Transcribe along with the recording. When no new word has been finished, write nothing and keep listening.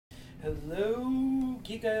Hello,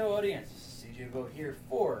 Geek.io audience. CJ Boat here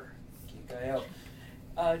for Geek.io.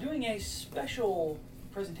 Doing a special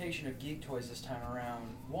presentation of Geek Toys this time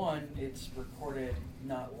around. One, it's recorded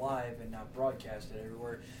not live and not broadcasted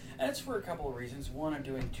everywhere. And it's for a couple of reasons. One, I'm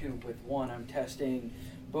doing two with one. I'm testing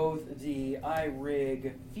both the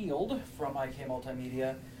iRig Field from IK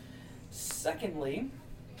Multimedia. Secondly,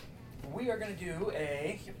 we are going to do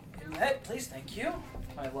a... Please, thank you,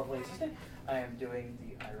 my lovely assistant. I am doing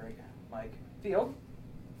the iRig mic Field.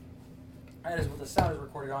 That is what the sound is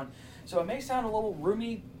recorded on. So it may sound a little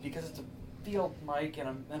roomy because it's a field mic and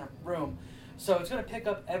I'm in a room. So it's going to pick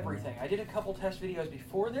up everything. I did a couple test videos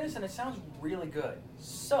before this and it sounds really good.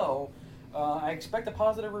 So I expect a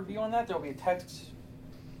positive review on that. There will be a text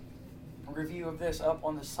review of this up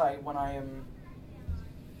on the site when I am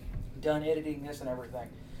done editing this and everything.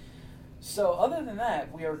 So other than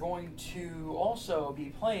that, we are going to also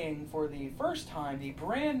be playing for the first time the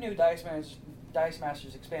brand new Dice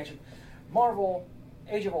Masters expansion, Marvel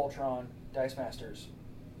Age of Ultron Dice Masters.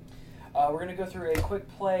 We're going to go through a quick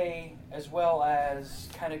play as well as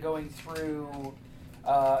kind of going through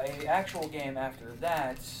a actual game after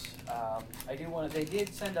that. They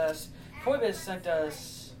did send us, Toybiz sent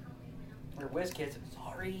us, or WizKids,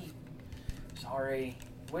 sorry,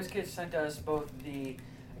 WizKids sent us both the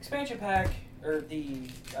expansion pack, or the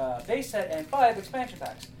base set, and 5 expansion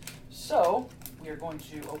packs. So, we are going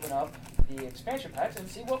to open up the expansion packs and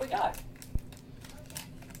see what we got.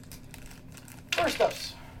 First up,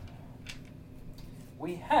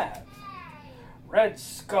 we have Red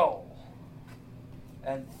Skull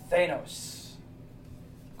and Thanos.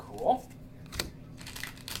 Cool.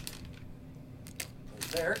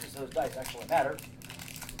 Right there, because those dice actually matter.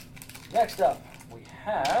 Next up, we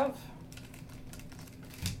have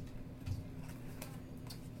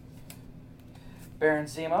Baron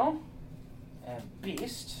Zemo and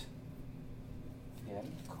Beast.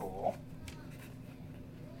 Again, cool.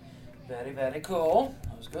 Very, very cool.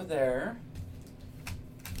 Those go there.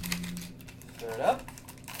 Third up,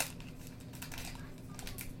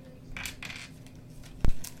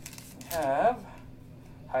 we have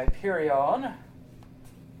Hyperion,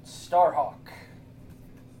 Starhawk.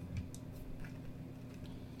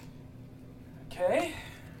 Okay.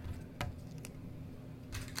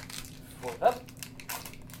 Fourth up,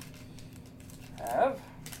 have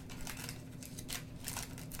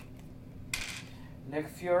Nick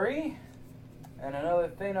Fury and another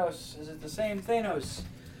Thanos. Is it the same Thanos?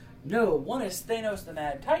 No, one is Thanos the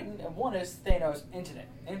Mad Titan and one is Thanos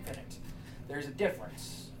Infinite. There's a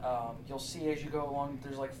difference. You'll see as you go along,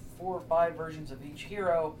 there's like 4 or 5 versions of each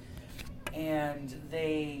hero and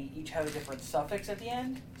they each have a different suffix at the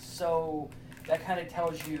end. So that kind of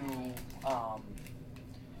tells you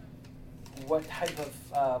what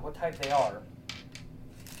type they are.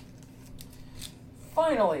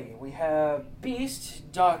 Finally, we have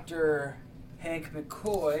Beast, Dr. Hank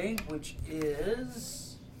McCoy, which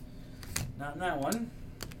is not in that one.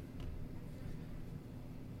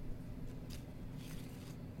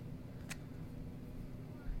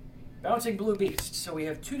 Bouncing Blue Beast. So we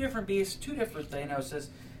have 2 different Beasts, 2 different Thanoses.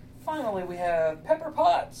 Finally, we have Pepper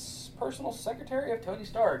Potts, personal secretary of Tony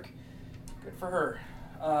Stark. Good for her.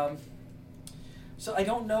 So I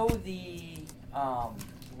don't know the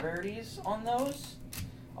rarities on those.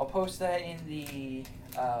 I'll post that in the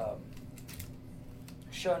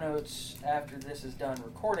show notes after this is done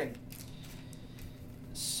recording.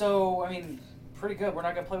 So, I mean, pretty good. We're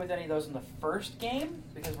not going to play with any of those in the first game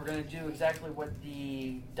because we're going to do exactly what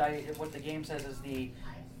the game says is the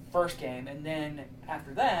first game. And then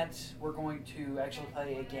after that, we're going to actually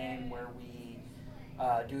play a game where we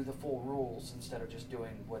do the full rules instead of just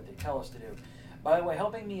doing what they tell us to do. By the way,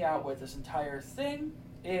 helping me out with this entire thing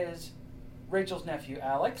is Rachel's nephew,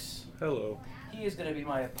 Alex. Hello. He is going to be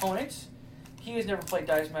my opponent. He has never played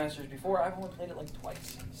Dice Masters before. I've only played it like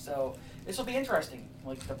twice. So this will be interesting,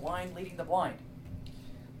 like the blind leading the blind.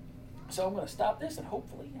 So I'm going to stop this and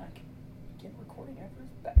hopefully I can begin recording after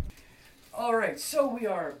it's back. Alright, so we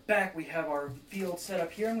are back. We have our field set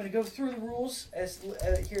up here. I'm going to go through the rules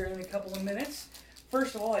here in a couple of minutes.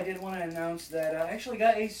 First of all, I did want to announce that I actually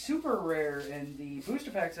got a super rare in the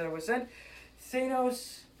booster packs that I was sent.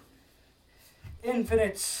 Thanos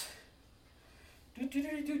Infinite.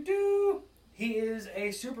 He is a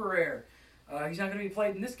super rare. He's not going to be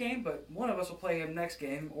played in this game, but one of us will play him next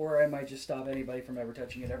game, or I might just stop anybody from ever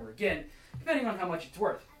touching it ever again, depending on how much it's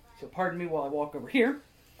worth. So pardon me while I walk over here.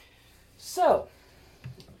 So,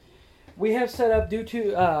 we have set up, due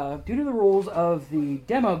to the rules of the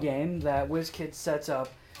demo game that WizKids sets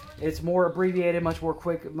up, it's more abbreviated, much more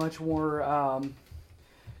quick, much more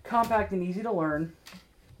compact and easy to learn.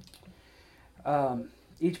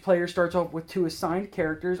 Each player starts off with 2 assigned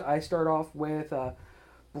characters. I start off with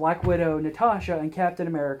Black Widow, Natasha, and Captain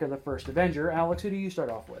America, the First Avenger. Alex, who do you start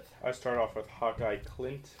off with? I start off with Hawkeye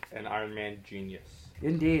Clint and Iron Man Genius.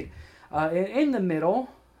 Indeed. In the middle,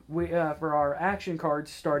 we for our action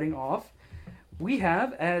cards starting off, we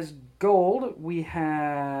have as gold, we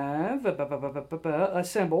have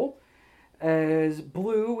Assemble. As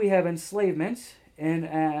blue, we have Enslavement. And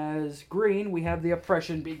as green, we have The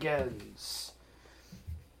Oppression Begins.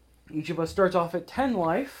 Each of us starts off at 10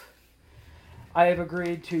 life. I have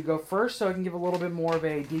agreed to go first so I can give a little bit more of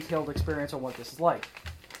a detailed experience on what this is like.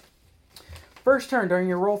 First turn during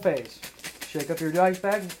your roll phase. Shake up your dice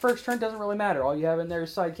bag. First turn doesn't really matter. All you have in there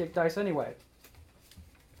is sidekick dice anyway.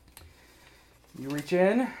 You reach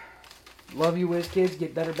in. Love you, whiz kids.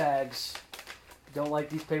 Get better bags. Don't like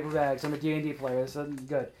these paper bags. I'm a D&D player. This isn't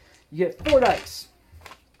good. You get 4 dice.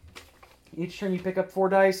 Each turn you pick up 4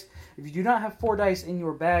 dice. If you do not have 4 dice in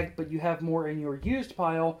your bag, but you have more in your used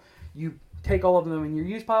pile, you take all of them in your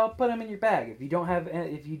used pile, put them in your bag. If you don't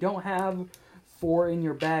have 4 in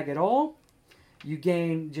your bag at all, you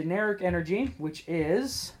gain generic energy, which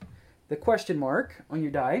is the question mark on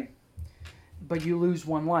your die, but you lose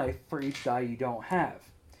 1 life for each die you don't have.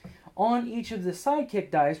 On each of the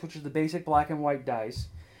sidekick dice, which is the basic black and white dice,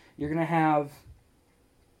 you're going to have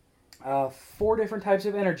 4 different types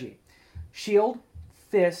of energy. Shield,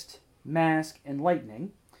 Fist, Mask, and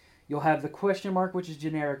Lightning. You'll have the question mark, which is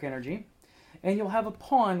generic energy. And you'll have a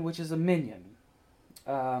pawn, which is a minion.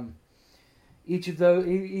 Each of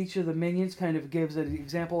the minions kind of gives an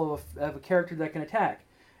example of a character that can attack.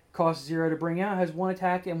 Costs 0 to bring out, has 1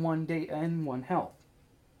 attack and 1 health.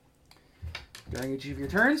 During each of your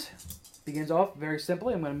turns, begins off very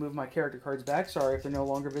simply. I'm going to move my character cards back. Sorry if they're no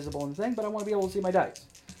longer visible in the thing, but I want to be able to see my dice.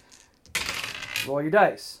 Roll your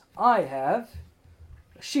dice. I have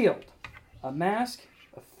a shield, a mask,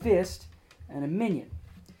 a fist, and a minion.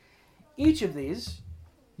 Each of these,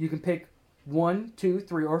 you can pick 1, 2,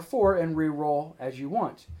 3, or 4 and re-roll as you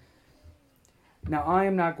want. Now, I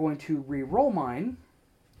am not going to re-roll mine.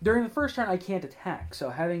 During the first turn, I can't attack, so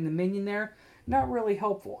having the minion there, not really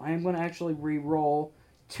helpful. I am going to actually re-roll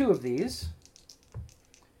 2 of these.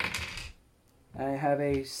 I have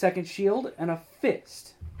a second shield and a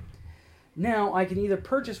fist. Now, I can either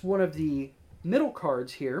purchase one of the middle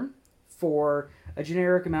cards here for a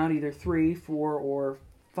generic amount, either 3, 4, or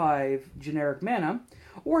 5 generic mana,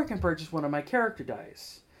 or I can purchase one of my character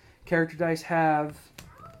dice. Character dice have,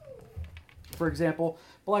 for example,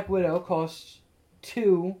 Black Widow costs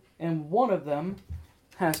 2, and one of them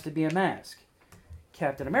has to be a mask.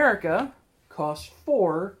 Captain America costs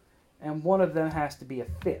 4, and one of them has to be a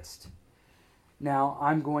fist. Now,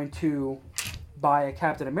 I'm going to buy a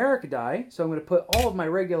Captain America die, so I'm going to put all of my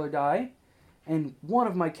regular die and one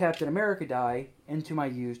of my Captain America die into my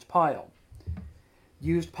used pile.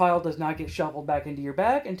 Used pile does not get shuffled back into your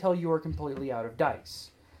bag until you are completely out of dice.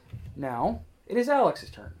 Now, it is Alex's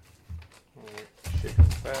turn. Alright, shake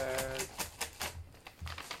the bag.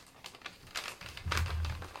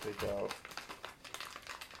 Take out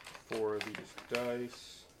 4 of these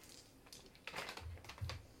dice.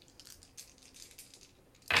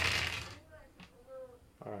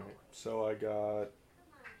 Alright, so I got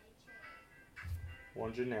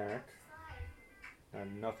 1 generic,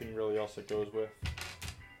 and nothing really else that goes with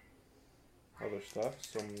other stuff,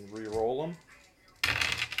 so I'm going to re-roll them.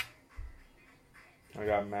 I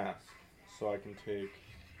got mask, so I can take,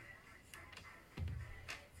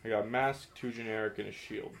 I got mask, 2 generic, and a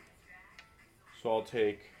shield. So I'll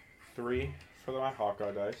take 3 for my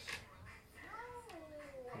Hawkeye dice.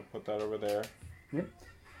 I'll put that over there. Yep.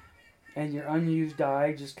 And your unused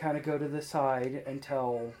die just kind of go to the side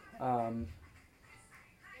until...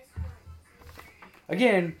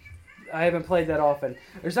 Again, I haven't played that often.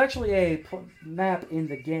 There's actually a map in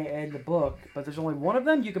the game, in the book, but there's only one of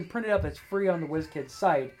them. You can print it up. It's free on the WizKids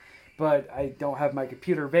site, but I don't have my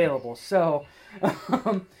computer available. So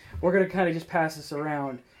we're going to kind of just pass this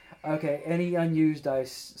around. Okay, any unused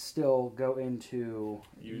dice still go into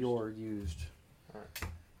your used. All right.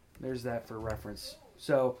 There's that for reference.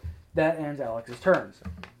 So that ends Alex's turn.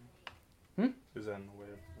 Is that in the way?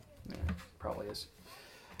 Yeah, probably is.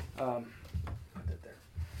 Put that there.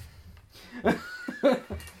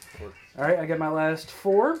 All right, I got my last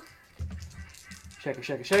 4. Shake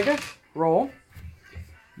it. Roll.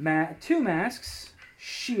 2 masks,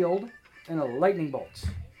 shield, and a lightning bolt.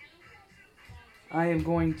 I am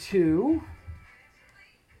going to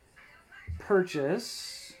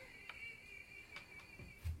purchase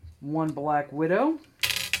 1 Black Widow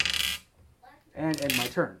and end my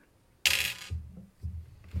turn.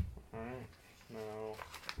 Alright, now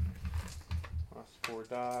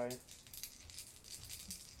die.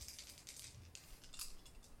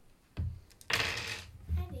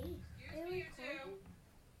 Eddie, are you recording?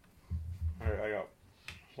 Alright, I got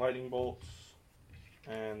lightning bolts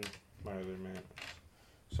and my other man.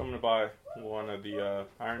 So I'm gonna buy one of the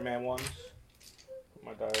Iron Man ones. Put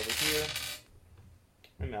my die over here.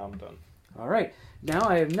 And now I'm done. Alright, now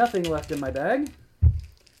I have nothing left in my bag.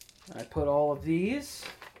 I put all of these.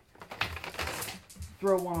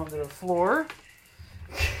 Throw one onto the floor.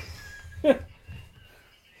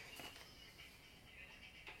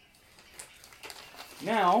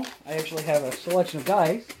 Now, I actually have a selection of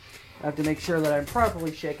dice. I have to make sure that I'm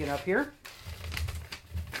properly shaken up here.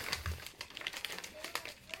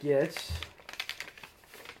 Get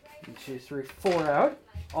 1, 2, 3, 4 out.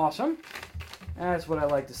 Awesome. That's what I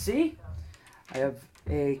like to see. I have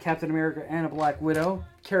a Captain America and a Black Widow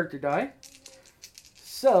character die.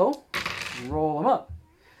 So, roll them up.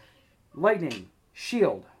 Lightning,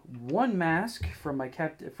 shield, 1 mask from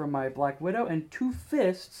my Black Widow, and 2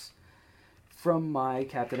 fists from my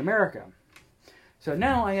Captain America. So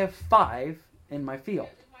now I have 5 in my field.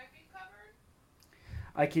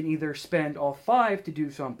 I can either spend all 5 to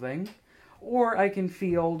do something, or I can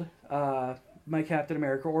field my Captain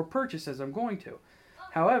America or purchase as I'm going to.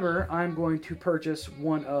 However, I'm going to purchase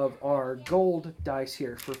one of our gold dice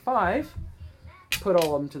here for 5, put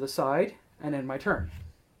all of them to the side, and end my turn.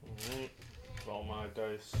 Put all my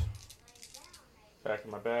dice back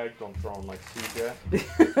in my bag. Don't throw them like CJ.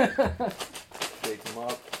 Shake them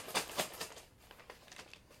up.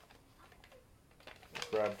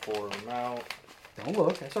 Grab 4 of them out. Don't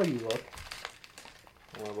look. I saw you look.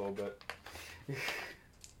 A little bit.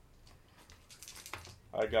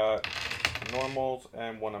 I got normals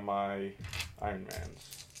and one of my Iron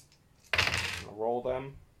Mans. I'm gonna roll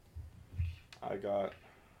them. I got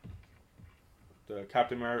the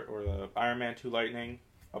Captain America or the Iron Man 2 Lightning,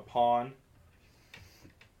 a pawn,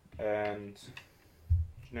 and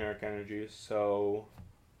generic energies. So,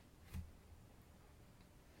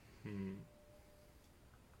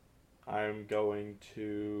 I'm going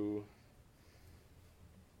to,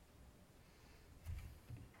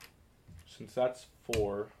 since that's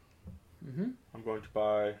 4, I'm going to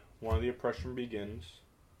buy one of the Oppression Begins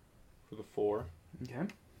for the 4. Okay.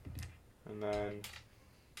 And then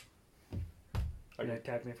You're gonna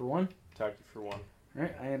attack me for 1? Attack you for 1.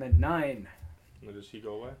 Alright, I am at 9. And then does he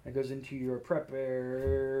go away? That goes into your prepper.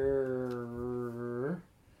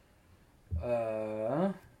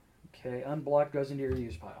 Okay, unblocked goes into your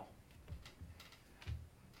use pile.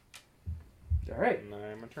 Alright. And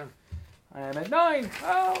then my turn. I am at 9.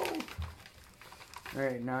 Oh!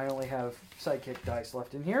 Alright, now I only have sidekick dice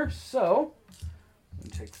left in here, so I'm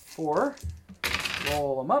going to take 4,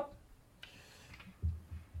 roll them up.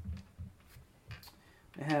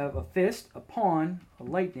 I have a fist, a pawn, a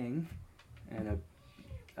lightning, and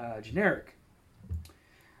a generic.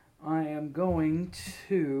 I am going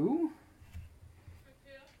to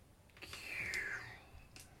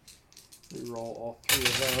reroll all 3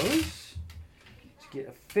 of those to get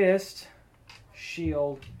a fist,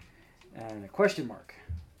 shield, and a question mark.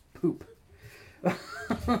 Poop.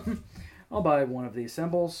 I'll buy one of these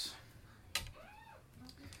symbols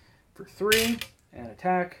for 3 and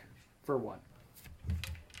attack for 1.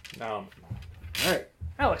 Now, Alright,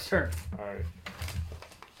 Alex, turn. alright.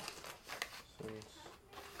 Since,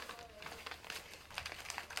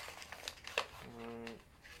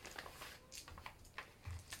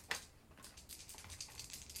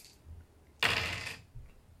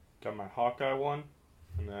 got my Hawkeye one,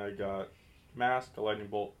 and then I got mask, a lightning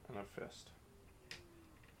bolt, and a fist.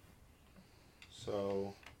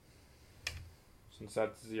 So, since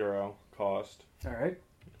that's 0 cost, Alright.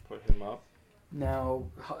 put him up. Now,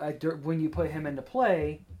 when you put him into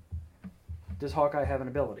play, does Hawkeye have an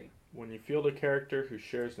ability? When you field a character who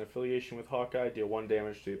shares an affiliation with Hawkeye, deal 1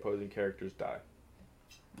 damage to the opposing character's die.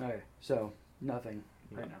 Okay, so nothing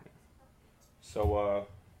right now. So,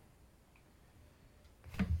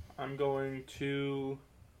 I'm going to...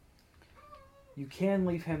 You can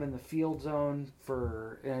leave him in the field zone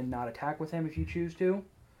and not attack with him if you choose to,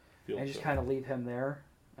 and just kind of leave him there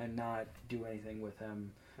and not do anything with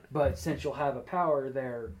him. But since you'll have a power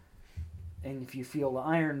there, and if you feel the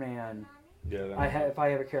Iron Man, if I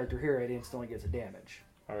have a character here, it instantly gets a damage.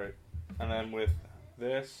 Alright. And then with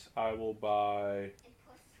this, I will buy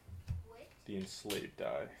the Enslaved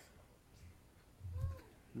die.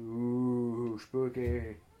 Ooh,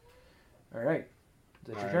 spooky. Alright.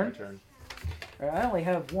 Is that your turn? My turn. Alright, I only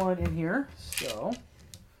have 1 in here, so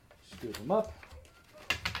scoop them up.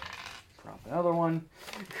 Drop another one.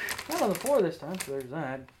 Not on the floor this time, so there's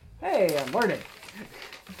that. Hey, I'm learning.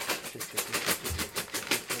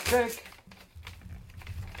 check.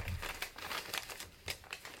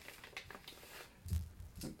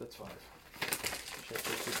 That's 5.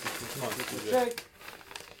 Come on, CJ. Check.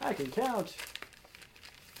 I can count.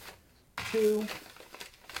 2,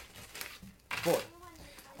 4.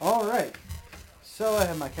 All right. So I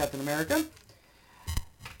have my Captain America.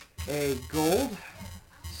 A gold.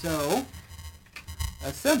 So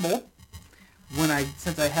assemble.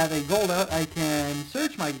 Since I have a gold out, I can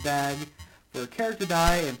search my bag for a character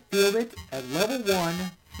die and field it at level 1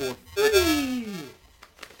 for free.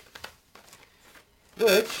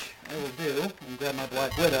 Which I will do and grab my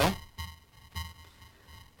Black Widow.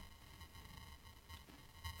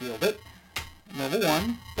 Field it. Level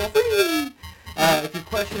 1 for free. If you're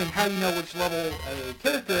questioning how you know which level a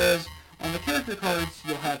character is, on the character cards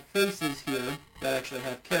you'll have faces here that actually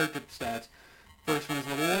have character stats. First one is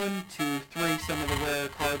level 1, 2, 3. Some of the rare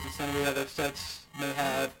cards and some of the other sets may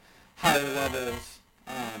have higher levels.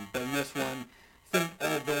 But in this one, I think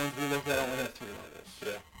the ones we looked at only have 3 levels.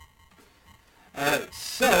 Yeah. Alright,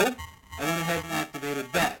 so I went ahead and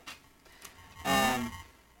activated that.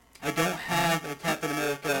 I don't have a Captain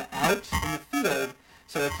America out in the field,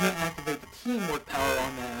 so I can't activate the teamwork power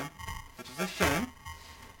on there, which is a shame.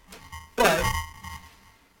 But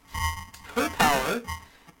her power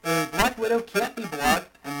is Black Widow can't be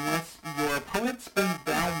blocked unless your opponent spins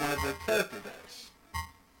down one of their character dice.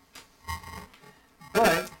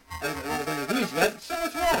 But I don't know what to use yet, so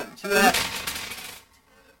what's wrong? See what happens.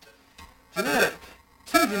 Generic.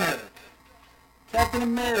 2 generic. Captain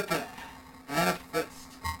America. And a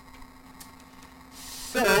fist.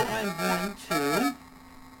 So I'm going to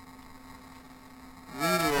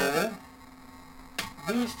reroll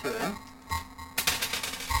these 2.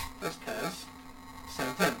 Just because.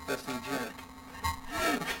 Same thing. Fist and generic.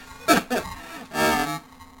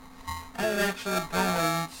 I'm actually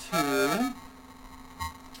going to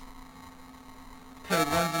pay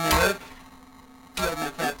 1 generic. Field my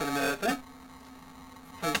Captain America.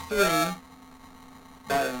 Pay 3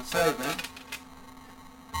 by enslavement.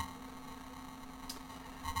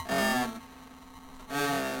 And I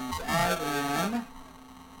am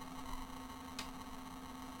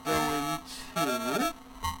going to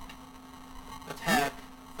attack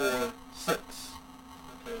for 6.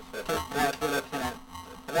 Black Widow can't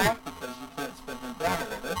block because you can't spin them down a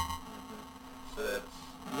little bit. So that's,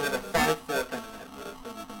 you have a 5-4 penalty that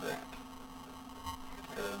you can back.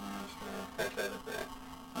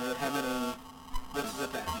 How many, what's his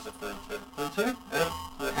attack? He's a 32? Yep.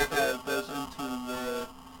 So I have that goes into the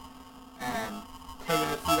pay in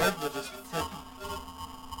the field, which is 10.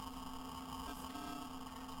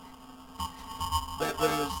 That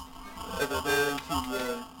goes into the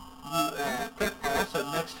quick pass, so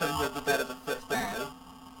next turn you'll do that as a fist anyway.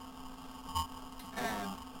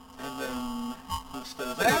 And then this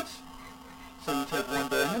goes out, so you take 1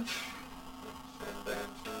 damage.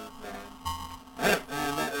 Alright,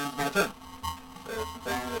 and that ends my turn. There's the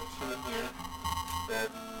damage in here.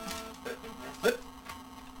 That's flip.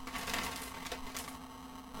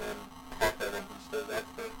 Then pop that up instead of that.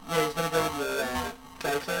 Yeah, he's gonna go to the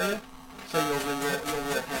dice area, so you'll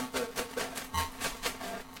let him pick that.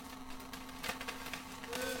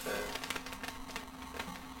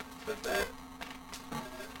 Put that.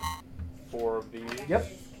 4 of these. Yep.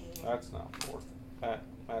 That's not 4.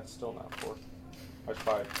 That's still not 4. I should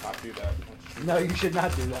probably not do that. No, you should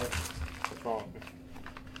not do that. What's wrong with me?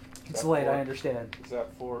 It's That late, 4? I understand. Is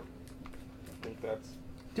that 4? I think that's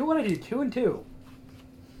Do what I do, 2 and 2.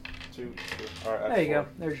 2. Alright, that's There you 4. go.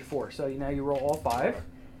 There's your 4. So now you roll all 5. Alright.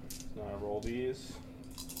 Now I roll these.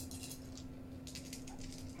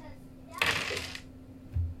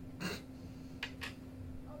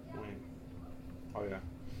 Oh yeah.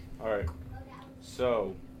 Alright.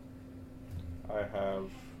 So I have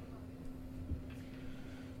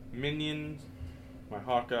Minions, my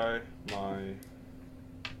Hawkeye, my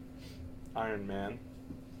Iron Man.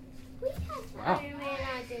 Wow. Iron Man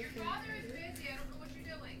are different.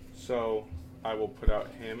 So I will put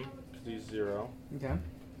out him because he's 0. Okay.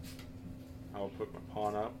 I will put my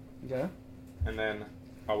pawn up, Okay. and then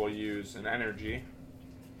I will use an energy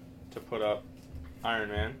to put up Iron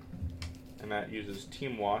Man, and that uses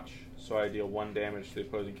Team Watch, so I deal 1 damage to the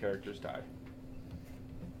opposing character's die.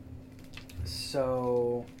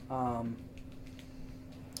 So, I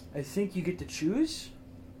think you get to choose.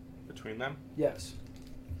 Between them? Yes.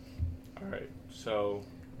 Alright, so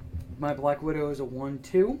My Black Widow is a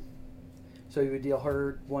 1/2. So you would deal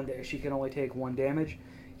her 1 damage. She can only take 1 damage.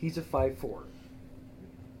 He's a 5/4.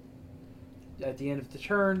 At the end of the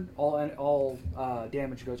turn, all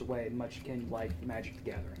damage goes away, much akin like Magic the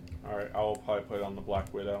Gathering. Alright, I will probably put it on the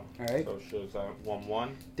Black Widow. Alright. So it shows that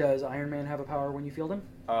 1-1. Does Iron Man have a power when you field him?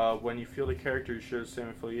 When you field a character who shares the same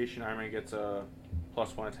affiliation, Iron Man gets a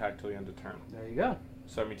 +1 attack till the end of turn. There you go.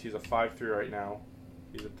 So that means he's a 5-3 right now.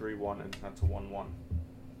 He's a 3-1, and that's a 1-1.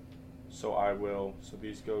 So I will. So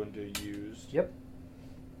these go into used. Yep.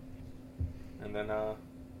 And then I'll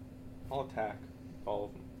attack all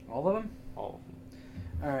of them. All of them? All of them.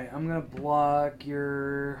 Alright, I'm going to block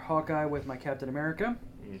your Hawkeye with my Captain America.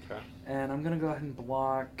 Okay. And I'm going to go ahead and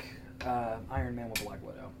block Iron Man with Black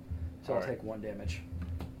Widow. So I'll Alright. take 1 damage.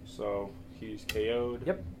 So he's KO'd.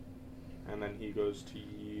 Yep. And then he goes to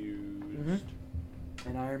used. Mm-hmm.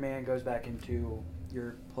 And Iron Man goes back into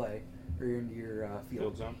your play, or your field.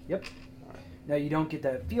 Field zone? Yep. Alright. Now you don't get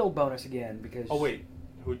that field bonus again because... Oh, wait.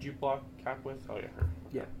 Who'd you block Cap with? Oh, yeah, her. Okay.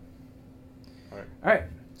 Yeah. Alright. Alright,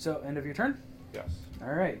 so end of your turn? Yes.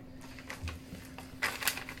 Alright.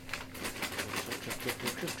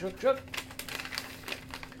 Chuck.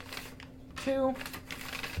 2.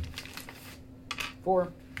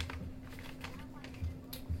 4.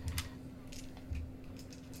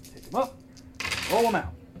 Pick them up. Roll them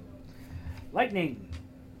out. Lightning.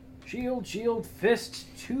 Shield, fist,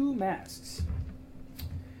 2 masks.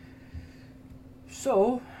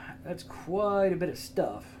 So, that's quite a bit of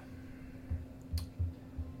stuff.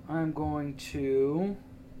 I'm going to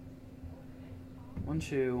 1,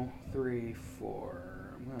 2, 3, 4.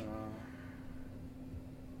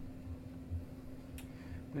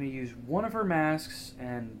 I'm gonna use one of her masks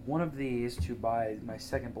and one of these to buy my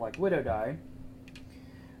second Black Widow die.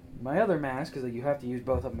 My other mask, because you have to use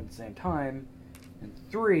both of them at the same time, and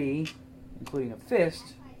 3, including a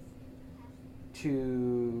fist,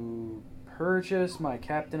 to purchase my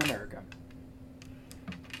Captain America.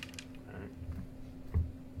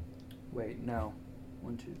 Wait, no.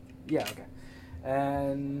 1, 2. Yeah, okay.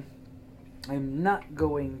 And I'm not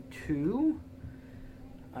going to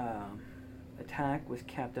attack with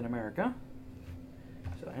Captain America.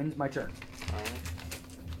 So that ends my turn. Alright.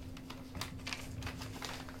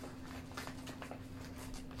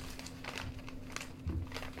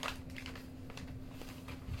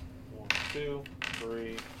 One, 2,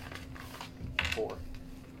 3, 4.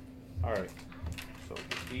 Alright. So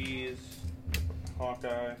these,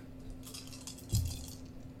 Hawkeye.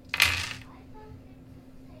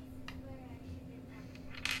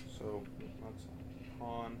 So that's a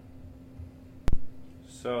pawn.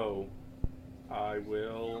 So I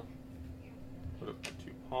will put up the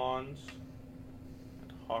 2 pawns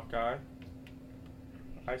and Hawkeye.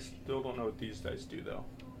 I still don't know what these dice do though.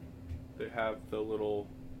 They have the little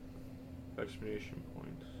exclamation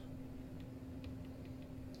points.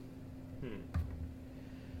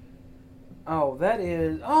 Oh, that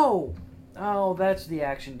is... Oh! Oh, that's the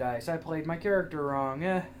action dice. I played my character wrong.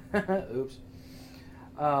 Oops.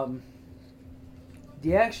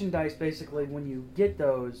 The action dice, basically, when you get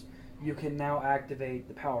those, you can now activate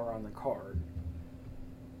the power on the card.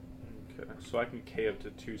 Okay, so I can K up to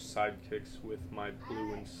 2 sidekicks with my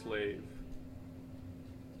blue and slave.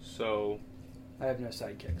 So, I have no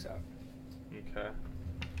sidekicks out. okay.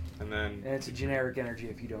 And then And it's a generic energy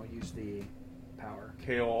if you don't use the power.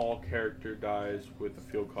 KO all character dies with a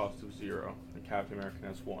field cost of 0, and Captain America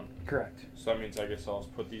has 1. Correct. So that means I guess I'll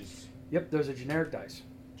just put these Yep, those are generic dice.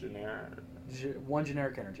 generic. One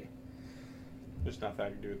generic energy. There's nothing I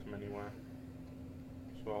can do with them anyway.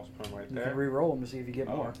 So I'll just put them right You there. can re-roll them to see if you get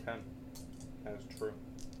more. I can. That's true.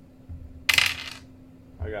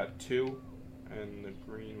 I got 2, and the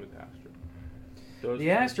green with asterisk. Those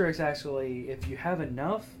The asterisk actually, if you have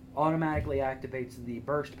enough, automatically activates the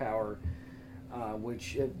burst power,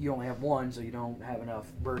 which you only have 1, so you don't have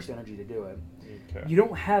enough burst energy to do it. Okay. You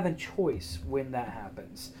don't have a choice when that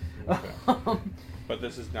happens. Okay. But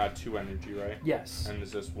this is not 2 energy, right? Yes. And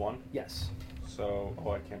is this 1? Yes. So,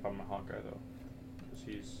 I can't buy my Hawkeye though, because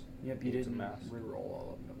he's. Yep, you needs a didn't mask. re-roll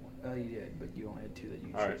all of them at once. Oh, you did, but you only had 2 that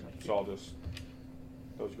you All right, chose not to so I'll just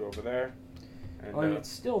those go over there. And, Oh, it's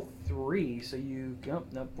still 3, so you... Oh,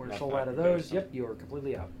 nope, we're Not sold that out of big, those. so- Yep, you are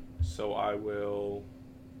completely out. So I will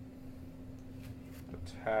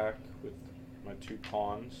attack with my 2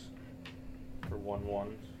 pawns for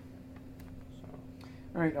 1/1s. So,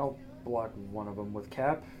 Alright, I'll block one of them with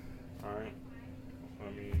Cap. all right. So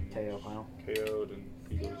I mean KO final. KO'd and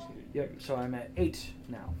he goes. Yep, so I'm at 8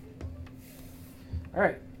 now.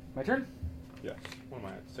 Alright, my turn? Yes. What am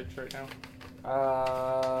I at? 6 right now?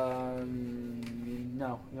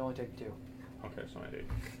 No, you only take 2. Okay, so I'm at 8.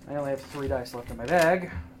 I only have 3 dice left in my bag,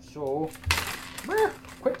 so...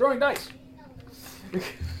 Quit throwing dice!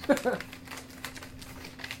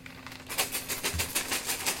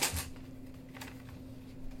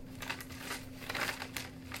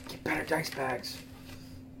 dice bags.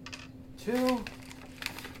 2.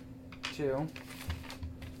 2.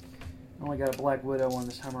 Only got a Black Widow one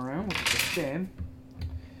this time around, which is a shame.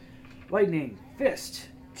 Lightning. Fist.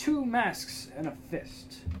 2 masks and a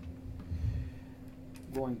fist.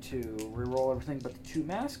 I'm going to reroll everything but the 2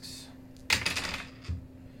 masks.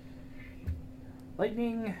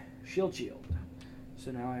 Lightning. Shield.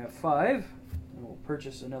 So now I have 5. And we'll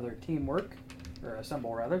purchase another teamwork. Or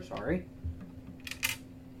assemble, rather. Sorry.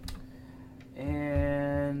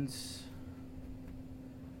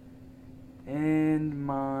 And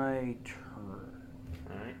my turn.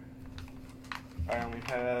 Alright. I only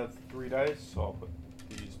have 3 dice, so I'll put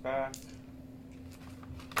these back.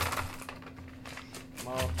 Them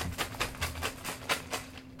up.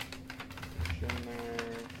 Push in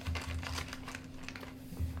there.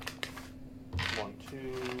 1, 2,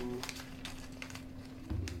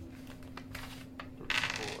 3,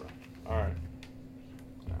 4. Alright.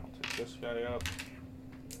 Now I'll take this guy up.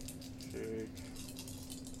 Shake.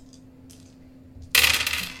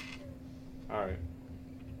 Alright.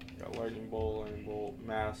 Got lightning bolt,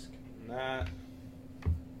 mask, and that.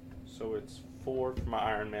 So it's 4 for my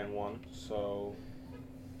Iron Man 1, so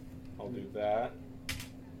I'll do that.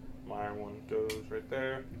 My Iron 1 goes right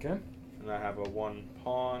there. Okay. And I have a 1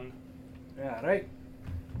 pawn. Yeah, right.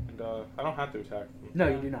 And I don't have to attack them. No,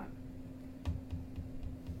 you do not.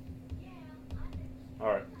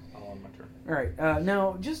 Alright, I'll end my turn. Alright,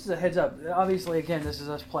 now, just as a heads up, obviously, again, this is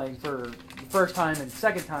us playing for the first time and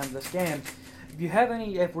second time this game.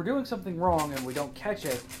 If we're doing something wrong and we don't catch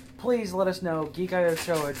it, please let us know,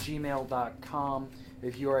 geekioshow@gmail.com,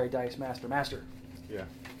 if you are a Dice Master. Yeah.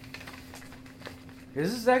 Because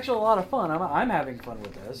this is actually a lot of fun. I'm having fun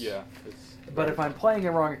with this. Yeah. But if I'm playing it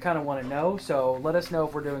wrong, I kind of want to know, so let us know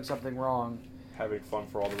if we're doing something wrong. Having fun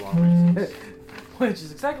for all the wrong reasons. Which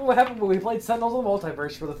is exactly what happened when we played Sentinels of the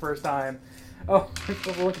Multiverse for the first time. Oh,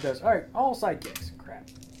 look at those. Alright, all sidekicks. Crap.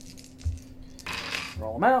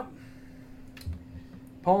 Roll them out.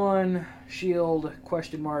 Pawn, shield,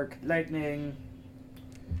 question mark, lightning.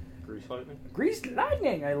 Grease lightning? Greased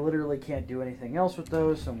lightning! I literally can't do anything else with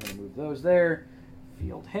those, so I'm going to move those there.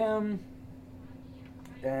 Field him.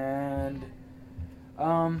 And,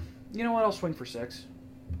 you know what? I'll swing for 6.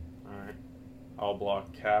 Alright. I'll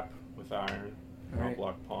block Cap with Iron. And Alright. I'll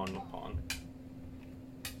block Pawn with Pawn.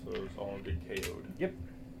 So those all get KO'd. Yep.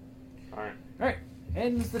 Alright. Alright.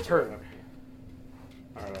 Ends the turn.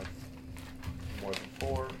 Alright. More than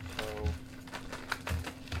 4, so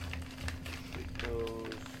it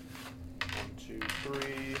goes 1, 2,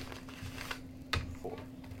 3, 4.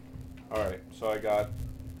 Alright, so I got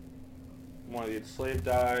one of the enslaved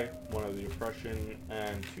die, one of the oppression,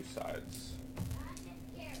 and 2 sides.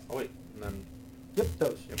 Oh wait, and then Yep,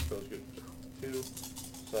 those. yep, those get 2.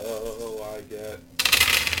 So I get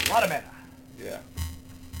A lot of mana. yeah.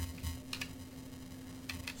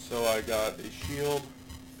 So I got a shield,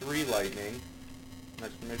 3 lightning, an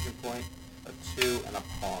exclamation point, a 2, and a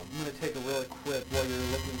pawn. I'm going to take a really quick, while you're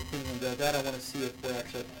looking at that, I want to see if we're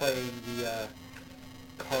actually playing the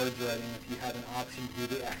cards writing, if you have an option to do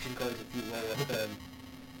the action cards if you roll with them.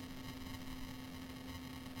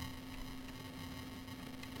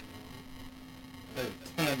 Oh,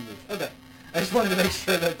 10 moves. Okay. I just wanted to make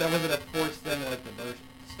sure that that wasn't a forced thing like the burst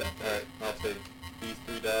stuff. Alright, I'll take these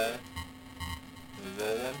 3 die, and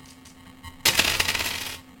roll them.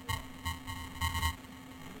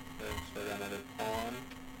 Okay, so I got another pawn,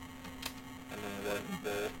 and then a lightning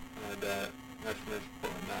bolt, and I got an exclamation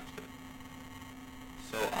point and master.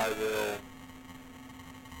 So I will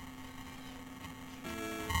 2,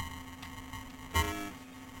 3,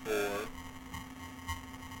 4.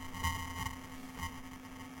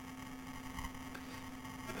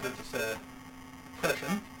 Purchase a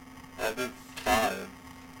oppression. I'll do 5.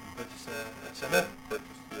 Purchase a assemble.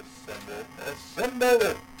 Purchase the assemble.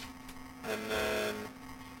 Assemble! And then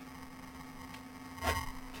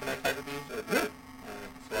can I target these or Yeah.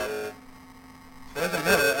 so I will So as I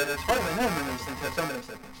know, as far as I know, these things have some of them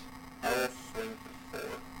sickness. I will swing for 4.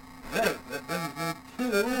 Right, that brings me to 3.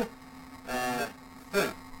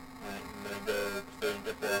 And then go stay and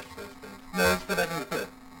get blocked so it's been No, it's put back in the pit.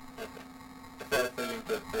 okay. If I was thinking to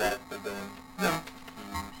block the gun No. use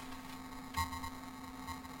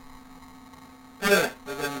Yeah,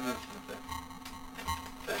 they're going to use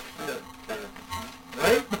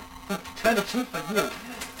right? Trying to cheat like you.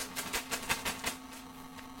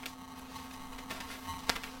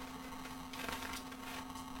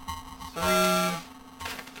 3,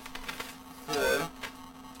 4.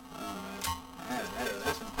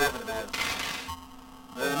 That's some different about it.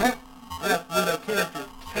 Yeah, window character.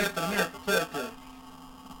 Character, miracle character.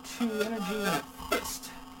 2 energy and a fist.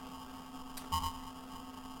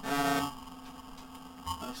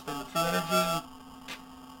 spend the 2 energy.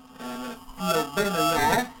 And I'm going to field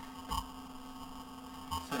Bannerlord.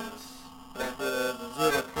 Since that was a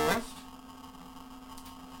 0 cost.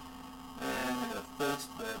 And I'm going to first,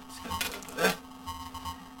 but it's going to go over there.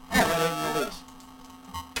 And release.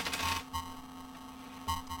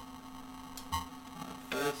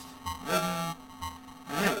 First, Alright,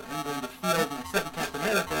 I'm going to field my second Captain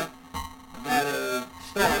America. I got a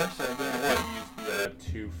star, so I'm going to You had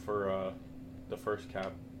 2 for the first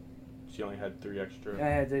cap. So you only had 3 extra. I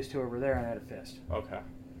had those 2 over there, and I had a fist. Okay.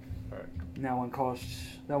 Alright. And that one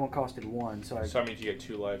costed 1, so I. So that means you get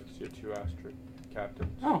 2 life because you have 2 extra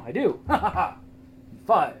captains. Oh, I do. 5.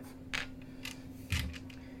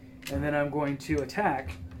 And then I'm going to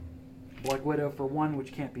attack Black Widow for 1,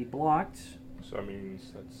 which can't be blocked. So that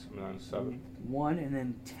means that's 7. 1, and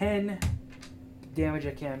then 10 damage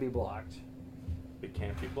that can be blocked. It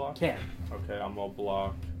can't be blocked? Can. Okay, I'm going to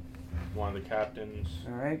block one of the captains.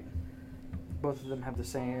 Alright. Both of them have the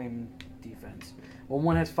same defense. Well,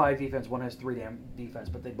 one has 5 defense, one has 3 defense,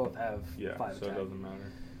 but they both have 5 attack. So it doesn't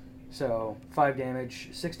matter. So, 5 damage,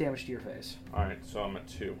 6 damage to your face. Alright, so I'm at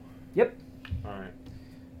 2. Yep. Alright.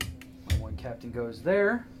 My 1 captain goes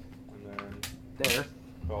there. And then There.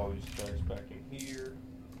 put all these guys back in here.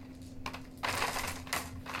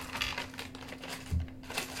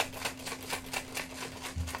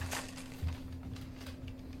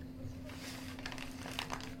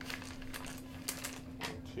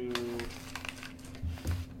 Two, 3,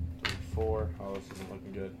 4. Oh, this isn't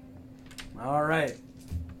looking good. Alright.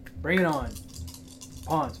 Bring it on.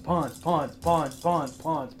 Pawns, pawns, pawns, pawns, pawns,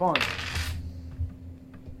 pawns, pawns.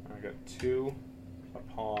 I got 2, a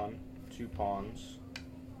pawn, 2 pawns,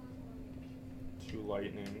 2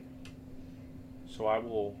 lightning. So I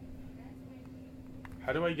will.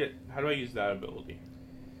 How do I use that ability?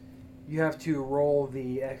 You have to roll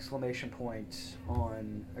the exclamation point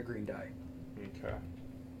on a green die. Okay.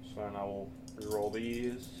 So then I will reroll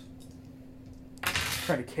these.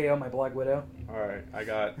 Trying to KO my Black Widow. Alright, I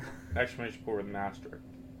got exclamation point with master.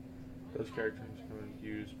 Those characters can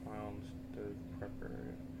use piles to prep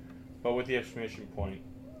area. But with the exclamation point,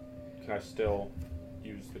 can I still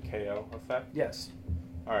use the KO effect? Yes.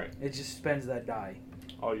 Alright, It just spends that die.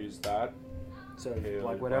 I'll use that. So, KO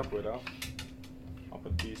Black Widow. Black Widow. I'll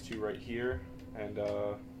put these 2 right here, and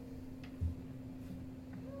I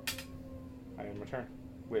end my turn.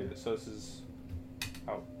 Wait, so this is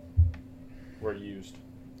how we're used.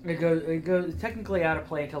 It goes technically out of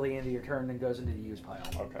play until the end of your turn, then goes into the use pile.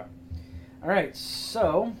 Okay. Alright,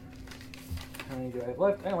 so how many do I have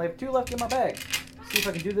left? I only have 2 left in my bag. Let's see if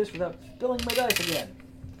I can do this without spilling my dice again.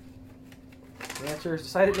 The answer is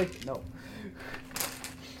decidedly no.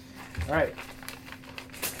 Alright.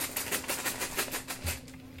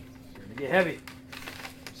 Starting to get heavy.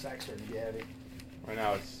 Sack's starting to get heavy. Right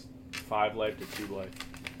now it's 5 life to 2 life.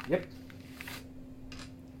 Yep.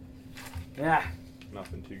 Yeah.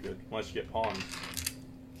 Nothing too good. Unless you get pawns.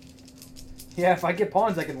 Yeah, if I get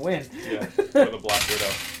pawns, I can win. Yeah, for the Black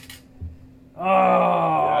Widow.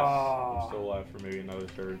 Oh! Yes, I'm still alive for maybe another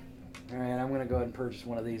third. Alright, I'm going to go ahead and purchase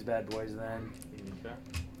one of these bad boys then. Okay.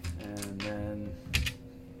 And then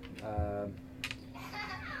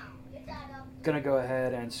gonna go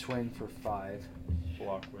ahead and swing for 5.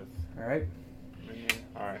 Block with Alright, minion.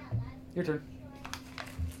 Alright. your turn.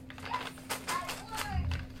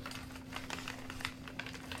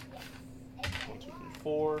 1, 2, 3,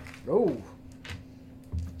 4. Oh!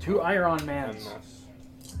 2 Iron And Mans. this.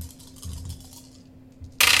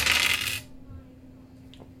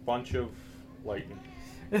 A bunch of lightning.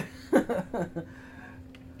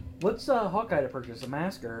 What's Hawkeye to purchase? A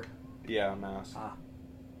mask or? Yeah, mask. Ah.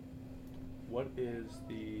 What is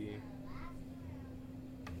the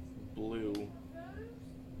blue?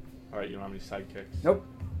 Alright, you don't have any sidekicks? Nope.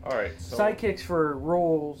 Alright, so. Sidekicks for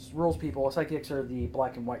rules people. Sidekicks are the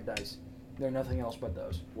black and white dice. They're nothing else but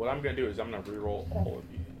those. What I'm going to do is I'm going to reroll all of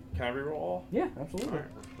you. Can I reroll all? Yeah, absolutely. Alright,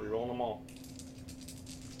 we're rerolling them all.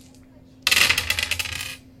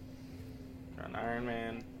 Got an Iron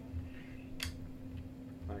Man.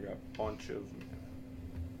 I got a bunch of.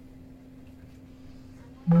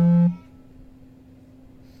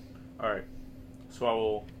 Alright, so I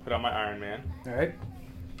will put out my Iron Man, Alright.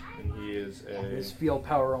 and he is a. This field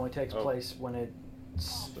power only takes Oh. place when it's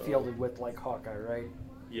So- fielded with like Hawkeye, right?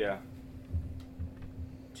 Yeah.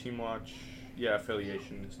 Too much. Yeah,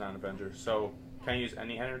 affiliation. It's not an Avenger. So, can I use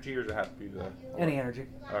any energy, or does it have to be the. Any energy.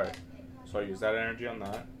 Alright, so I use that energy on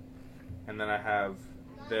that. And then I have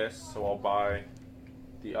this, so I'll buy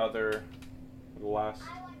the last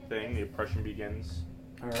thing, the Oppression Begins.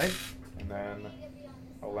 Alright. And then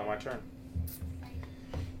I'll end my turn.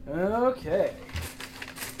 Okay.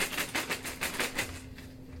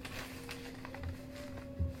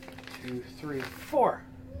 2, 3, 4.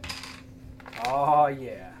 Oh,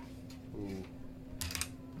 yeah. Ooh.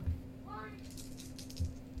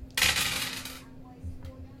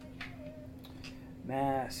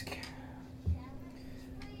 Mask.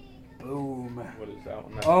 Boom. What is that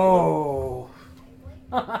one? That's Oh.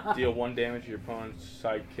 blue. Deal 1 damage to your opponent's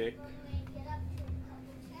sidekick.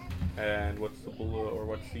 And what's the blue or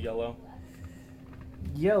what's the yellow?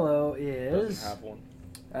 Yellow is... Doesn't have one.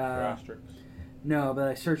 Or Uh, asterisk. no, but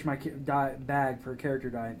I searched my bag for a character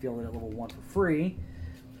die and fielded at level 1 for free.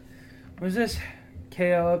 What is this?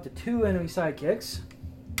 KO up to 2 enemy sidekicks.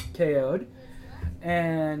 KO'd.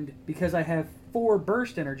 And because I have 4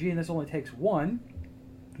 burst energy and this only takes 1,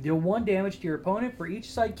 deal 1 damage to your opponent for each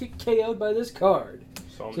sidekick KO'd by this card.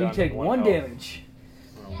 So I'm So you down to take 1 health. damage.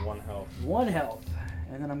 1 health. 1 health.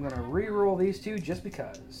 And then I'm going to re-roll these 2 just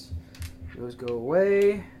because. Those go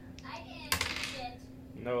away.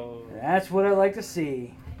 No. That's what I like to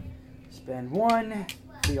see. Spend 1,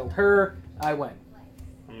 field her, I win.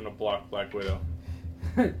 I'm gonna block Black Widow.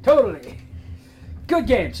 Totally. Good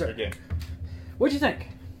game, sir. Good game. What'd you think?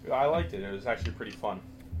 I liked it. It was actually pretty fun.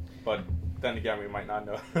 But then again, we might not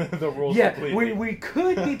know the rules Yeah, completely. we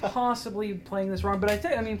could be possibly playing this wrong, but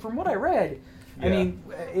I mean, from what I read, I Yeah. mean,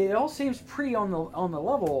 it all seems pretty on the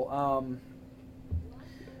level.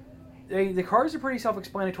 The cards are pretty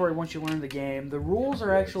self-explanatory once you learn the game. The rules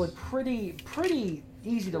are actually pretty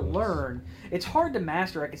easy to learn. It's hard to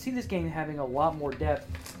master. I can see this game having a lot more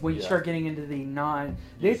depth when you Yeah. start getting into the non.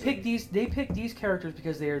 They pick these characters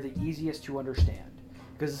because they are the easiest to understand.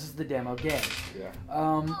 Because this is the demo game. Yeah.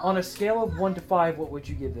 On a scale of 1 to 5, what would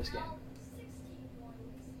you give this game?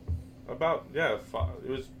 About, yeah, it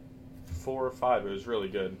was 4 or 5. It was really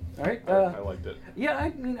good. All right. I liked it. Yeah, I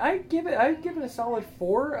mean, I'd give it a solid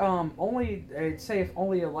 4. Only I'd say if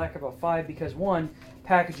only a lack of a 5 because 1,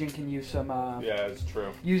 packaging can use some. Yeah, it's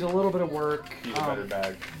true. Use a little bit of work. Use a better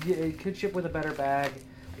bag. Yeah, it could ship with a better bag,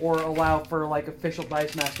 or allow for like official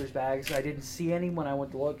Dice Masters bags. I didn't see any when I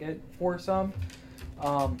went to look for some.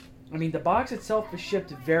 I mean, the box itself is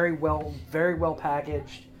shipped very well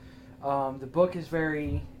packaged. The book is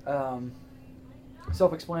very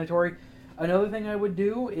self-explanatory. Another thing I would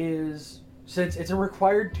do is, since it's a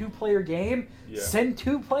required 2-player game, send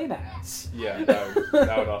 2 playmats. Yeah,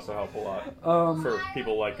 that would also help a lot for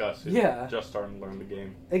people like us who just starting to learn the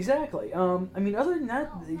game. Exactly. I mean, other than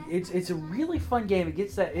that, it's a really fun game. It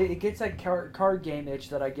gets that card game itch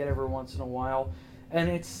that I get every once in a while, and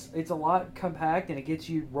it's a lot compact, and it gets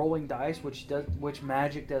you rolling dice, which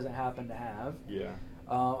Magic doesn't happen to have. Yeah.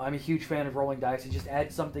 I'm a huge fan of rolling dice. It just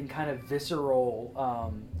adds something kind of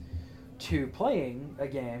visceral to playing a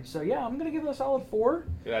game. So yeah, I'm gonna give it a solid 4.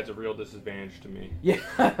 It adds a real disadvantage to me. Yeah,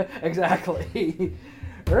 exactly.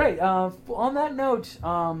 All right. On that note,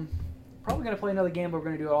 probably gonna play another game, but we're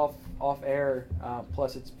gonna do it off air.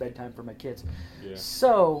 Plus, it's bedtime for my kids. Yeah.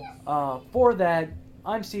 So for that,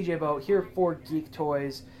 I'm CJ Boat here for Geek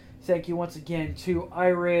Toys. Thank you once again to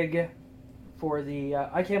iRig for the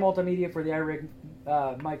ICAM Multimedia for the iRig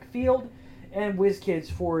Mike Field, and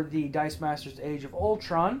WizKids for the Dice Masters Age of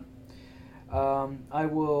Ultron. I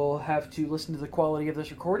will have to listen to the quality of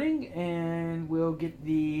this recording, and we'll get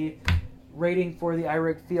the rating for the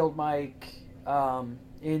iRig Field mic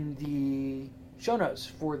in the show notes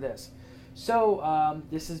for this. So,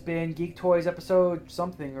 this has been Geek Toys episode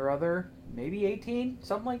something or other, maybe 18,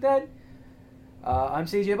 something like that. I'm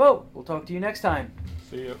CJ Boat. We'll talk to you next time.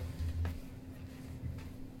 See ya.